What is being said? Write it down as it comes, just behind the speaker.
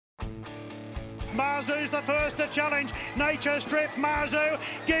Marzu's the first to challenge. Nature Strip, Marzu,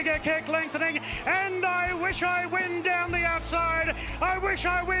 Giga Kick lengthening, and I wish I win down the outside. I wish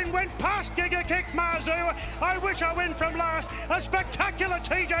I win went past Giga Kick, Marzu. I wish I win from last. A spectacular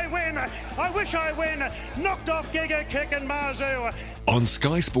TJ win. I wish I win knocked off Giga Kick and Marzu. On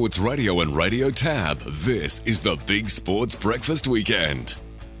Sky Sports Radio and Radio Tab, this is the Big Sports Breakfast Weekend.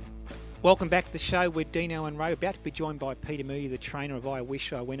 Welcome back to the show with Dino and Ray. About to be joined by Peter Moody, the trainer of I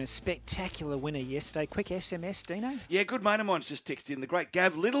Wish I Win. A spectacular winner yesterday. Quick SMS, Dino? Yeah, good mate of mine's just texted in. The great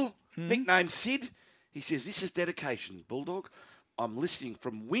Gav Little, nicknamed Sid. He says, this is dedication, Bulldog. I'm listening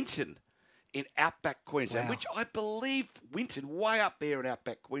from Winton in Outback Queensland, which I believe Winton, way up there in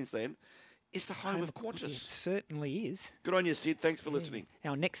Outback Queensland, is the home of Qantas. It certainly is. Good on you, Sid. Thanks for listening.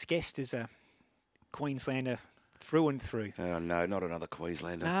 Our next guest is a Queenslander through and through. Oh, no, not another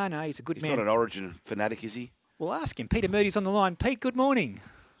Queenslander. No, he's a good man. He's not an Origin fanatic, is he? We'll ask him. Peter Moody's on the line. Pete, good morning.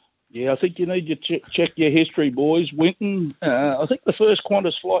 Yeah, I think you need to check your history, boys. Winton, I think the first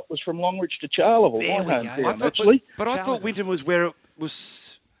Qantas flight was from Longreach to Charleville. There we go. I thought Winton was where it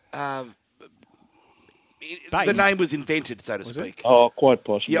was... the name was invented, so to speak. Oh, quite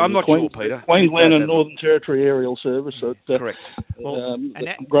possibly. Yeah, I'm not sure, Peter. Queensland and Northern Territory Aerial Service. Correct.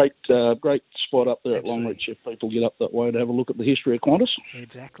 Great spot up there at Longreach if people get up that way to have a look at the history of Qantas.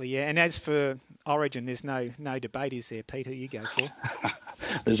 Exactly, yeah. And as for Origin, there's no debate, is there, Pete? Who you go for?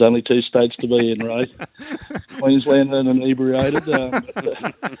 There's only two states to be in, Ray. Queensland and inebriated.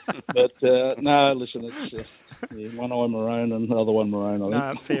 No, listen, it's... one eye maroon and the other one maroon, I think.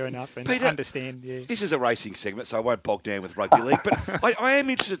 No, fair enough. And Peter, I understand, yeah. This is a racing segment, so I won't bog down with rugby league. But I am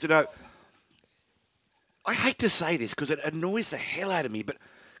interested to know, I hate to say this because it annoys the hell out of me, but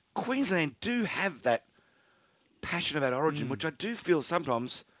Queensland do have that passion about Origin, which I do feel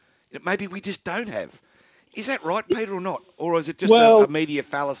sometimes maybe we just don't have. Is that right, Peter, or not? Or is it just a media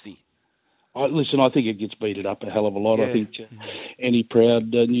fallacy? Listen, I think it gets beaten up a hell of a lot. Yeah. I think any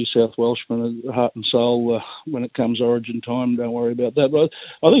proud New South Welshman, heart and soul, when it comes Origin time, don't worry about that. But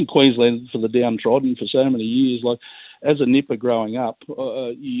I think Queensland, for the downtrodden for so many years, like as a nipper growing up,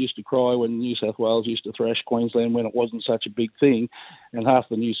 you used to cry when New South Wales used to thrash Queensland when it wasn't such a big thing, and half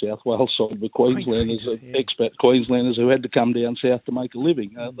the New South Wales side were Queenslanders, expat Queenslanders who had to come down south to make a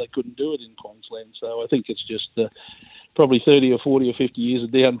living. They couldn't do it in Queensland, so I think it's just... probably 30 or 40 or 50 years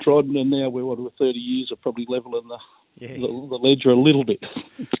of downtrodden, and now we're 30 years of probably levelling the ledger a little bit.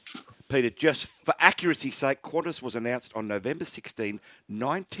 Peter, just for accuracy's sake, Qantas was announced on November 16,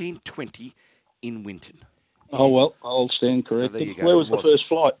 1920 in Winton. Oh, well, I'll stand corrected. So there you go. Where was the first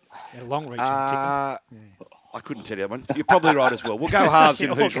flight? Longreach. I couldn't tell you that one. You're probably right as well. We'll go halves in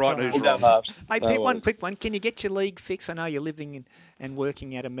who's right and who's wrong. Hey, Pete, one quick one. Can you get your league fix? I know you're living and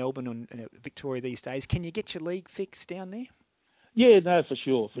working out of Melbourne and Victoria these days. Can you get your league fix down there? Yeah, no, for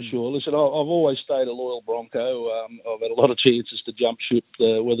sure. Listen, I've always stayed a loyal Bronco. I've had a lot of chances to jump ship,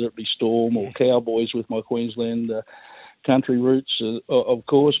 whether it be Storm or Cowboys with my Queensland country roots, of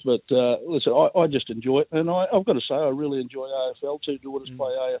course. But listen, I just enjoy it. And I've got to say, I really enjoy AFL. Two daughters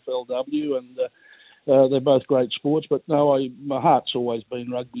play AFLW, and they're both great sports. But no, my heart's always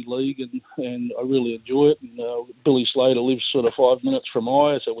been rugby league, and I really enjoy it. And Billy Slater lives sort of 5 minutes from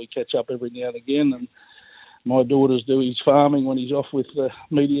so we catch up every now and again. And my daughters do his farming when he's off with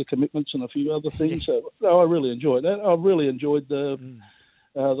media commitments and a few other things. So no, I really enjoyed that. I've really enjoyed the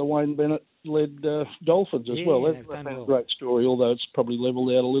Wayne Bennett-led Dolphins as well. That's been a great story, although it's probably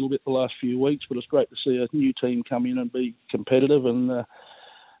levelled out a little bit the last few weeks. But it's great to see a new team come in and be competitive, and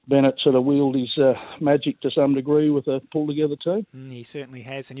Bennett sort of wielded his magic to some degree with a pull-together team. He certainly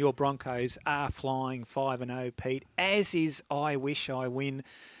has, and your Broncos are flying 5-0, Pete, as is I Wish I Win.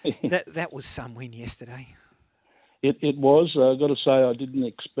 That was some win yesterday. It was. I've got to say, I didn't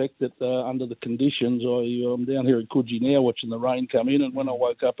expect it under the conditions. I'm down here at Coogee now watching the rain come in, and when I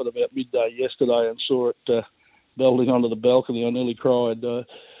woke up at about midday yesterday and saw it belting onto the balcony, I nearly cried.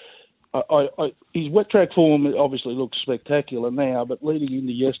 His wet track form obviously looks spectacular now, but leading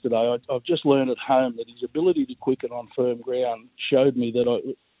into yesterday, I've just learned at home that his ability to quicken on firm ground showed me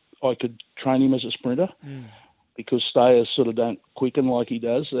that I could train him as a sprinter because stayers sort of don't quicken like he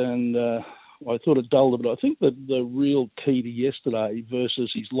does, and I thought it dulled it, but I think that the real key to yesterday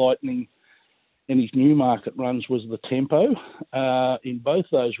versus his lightning and his Newmarket runs was the tempo. In both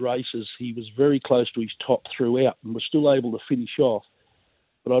those races, he was very close to his top throughout and was still able to finish off.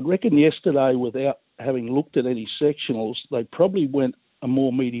 But I'd reckon yesterday, without having looked at any sectionals, they probably went a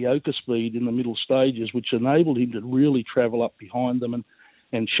more mediocre speed in the middle stages, which enabled him to really travel up behind them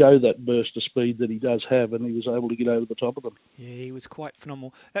and show that burst of speed that he does have, and he was able to get over the top of them. Yeah, he was quite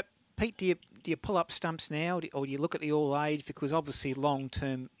phenomenal. Pete, do you pull up stumps now, or do you look at the all age? Because obviously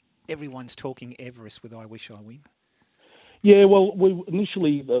long-term everyone's talking Everest with I Wish I Win. Yeah, well,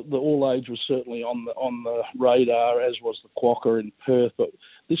 initially the All Age was certainly on the radar, as was the Quokka in Perth. But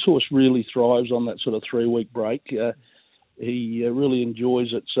this horse really thrives on that sort of 3-week break. He really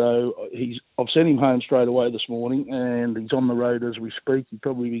enjoys it. So I've sent him home straight away this morning, and he's on the road as we speak. He'll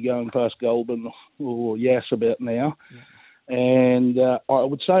probably be going past Goulburn or Yass about now. Yeah. And I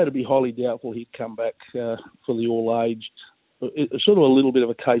would say it'd be highly doubtful he'd come back for the All Age. It's sort of a little bit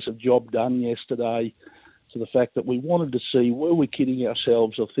of a case of job done yesterday, to the fact that we wanted to see, were we kidding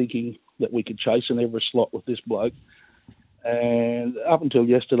ourselves or thinking that we could chase an Everest slot with this bloke? And up until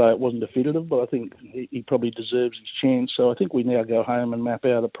yesterday, it wasn't definitive, but I think he probably deserves his chance. So I think we now go home and map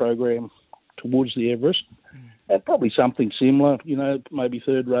out a program towards the Everest. And probably something similar, maybe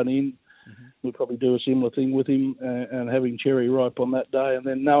third run in. We'll probably do a similar thing with him and having cherry ripe on that day. And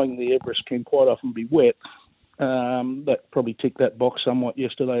then knowing the Everest can quite often be wet, that probably ticked that box somewhat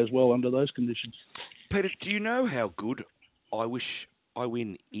yesterday as well under those conditions. Peter, do you know how good I Wish I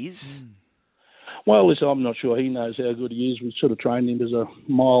Win is? Well, listen, I'm not sure he knows how good he is. We sort of trained him as a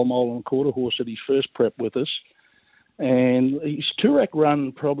mile and a quarter horse at his first prep with us. And his Toorak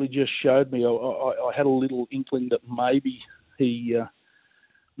run probably just showed me, I had a little inkling that maybe he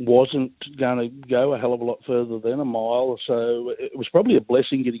wasn't going to go a hell of a lot further than a mile. So it was probably a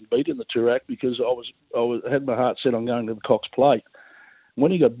blessing getting beat in the Toorak, because I had my heart set on going to the Cox Plate. When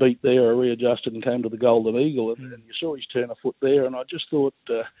he got beat there, I readjusted and came to the Golden Eagle, and you saw his turn of foot there, and I just thought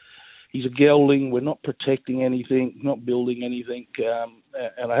he's a gelding. We're not protecting anything, not building anything.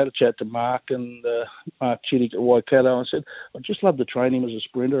 And I had a chat to Mark Chittick at Waikato. I said, I'd just love to train him as a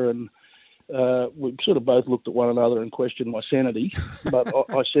sprinter, and we sort of both looked at one another and questioned my sanity. But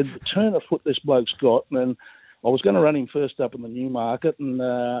I said, the turn of foot this bloke's got, and I was going to run him first up in the Newmarket, and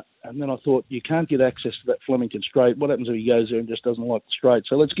then I thought, you can't get access to that Flemington Straight. What happens if he goes there and just doesn't like the straight?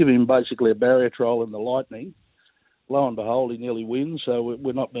 So let's give him basically a barrier trial in the Lightning. Lo and behold, he nearly wins, so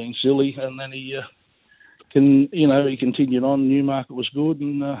we're not being silly. And then he continued on. Newmarket was good,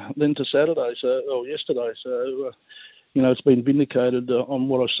 and then to yesterday. So, it's been vindicated on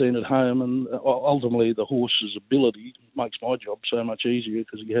what I've seen at home, and ultimately the horse's ability makes my job so much easier,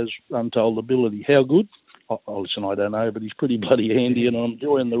 because he has untold ability. How good? Listen, I don't know, but he's pretty bloody handy, and I'm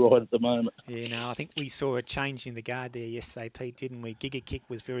enjoying the ride at the moment. Yeah, no, I think we saw a change in the guard there yesterday, Pete, didn't we? Giga Kick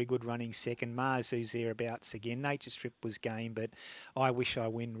was very good running second. Marzu's thereabouts again. Nature Strip was game, but I Wish I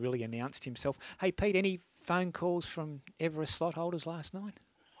Win really announced himself. Hey, Pete, any phone calls from Everest slot holders last night?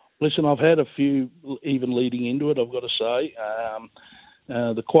 Listen, I've had a few even leading into it, I've got to say.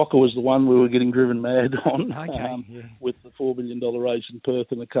 The Quokka was the one we were getting driven mad on, with the $4 million race in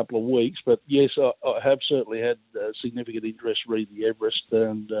Perth in a couple of weeks. But yes, I have certainly had significant interest read the Everest.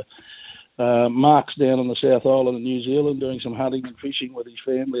 And Mark's down on the South Island of New Zealand doing some hunting and fishing with his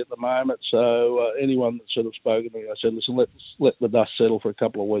family at the moment. So anyone that sort of spoken to me, I said, listen, let's let the dust settle for a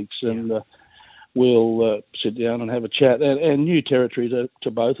couple of weeks, and we'll sit down and have a chat. And new territory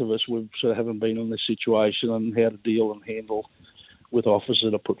to both of us. We sort of haven't been in this situation, and how to deal and handle with offers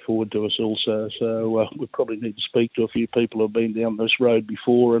that are put forward to us also. So we probably need to speak to a few people who have been down this road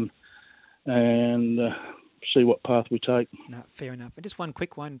before and see what path we take. No, fair enough. And just one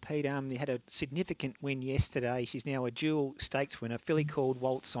quick one, Pete. You had a significant win yesterday. She's now a dual stakes winner, filly called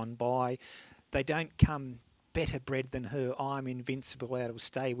Waltz on By. They don't come better bred than her. I'm Invincible out of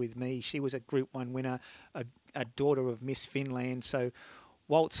Stay With Me. She was a Group 1 winner, a daughter of Miss Finland. So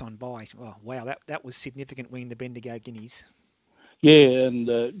Waltz on By. Oh, wow, that was significant winning the Bendigo Guineas. Yeah, and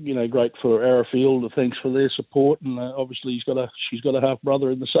great for Arrowfield. Thanks for their support, and obviously she's got a half brother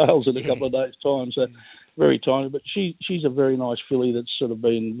in the sales in a couple of days' time. So very tiny, but she's a very nice filly that's sort of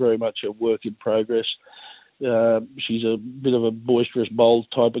been very much a work in progress. She's a bit of a boisterous, bold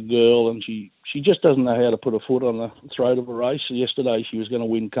type of girl, and she just doesn't know how to put a foot on the throat of a race. So yesterday she was going to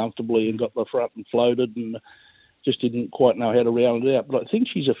win comfortably and got the front and floated, and just didn't quite know how to round it out. But I think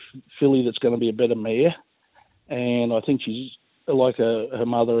she's a filly that's going to be a better mare, and I think she's like her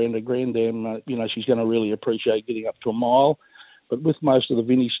mother and her granddam. She's going to really appreciate getting up to a mile. But with most of the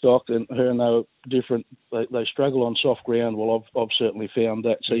Vinnie stock and her and they're different, they struggle on soft ground. Well, I've certainly found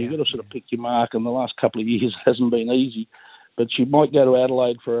that. So you've got to sort of pick your mark. And the last couple of years hasn't been easy. But she might go to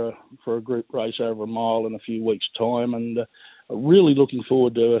Adelaide for a group race over a mile in a few weeks' time. And really looking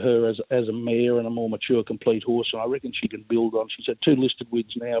forward to her as a mare and a more mature, complete horse. And I reckon she can build on. She's had 2 listed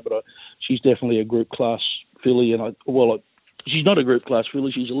wins now, but she's definitely a group class filly. And she's not a group class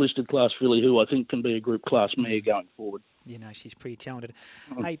filly. She's a listed class filly who I think can be a group class mare going forward. You know, she's pretty talented.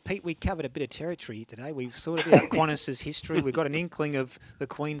 Hey, Pete, we covered a bit of territory today. We've sorted out Qantas's history. We've got an inkling of the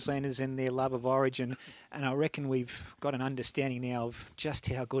Queenslanders and their love of Origin, and I reckon we've got an understanding now of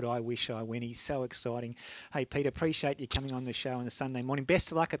just how good I Wish I Win. He's so exciting. Hey, Pete, appreciate you coming on the show on a Sunday morning.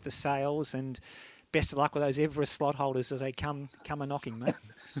 Best of luck at the sales, and best of luck with those Everest slot holders as they come a-knocking, mate.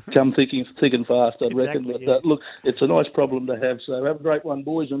 Come thick and fast, I'd reckon. But yeah. look, it's a nice problem to have. So have a great one,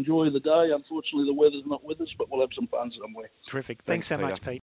 boys. Enjoy the day. Unfortunately, the weather's not with us, but we'll have some fun somewhere. Terrific. Thanks so Peter. much, Pete.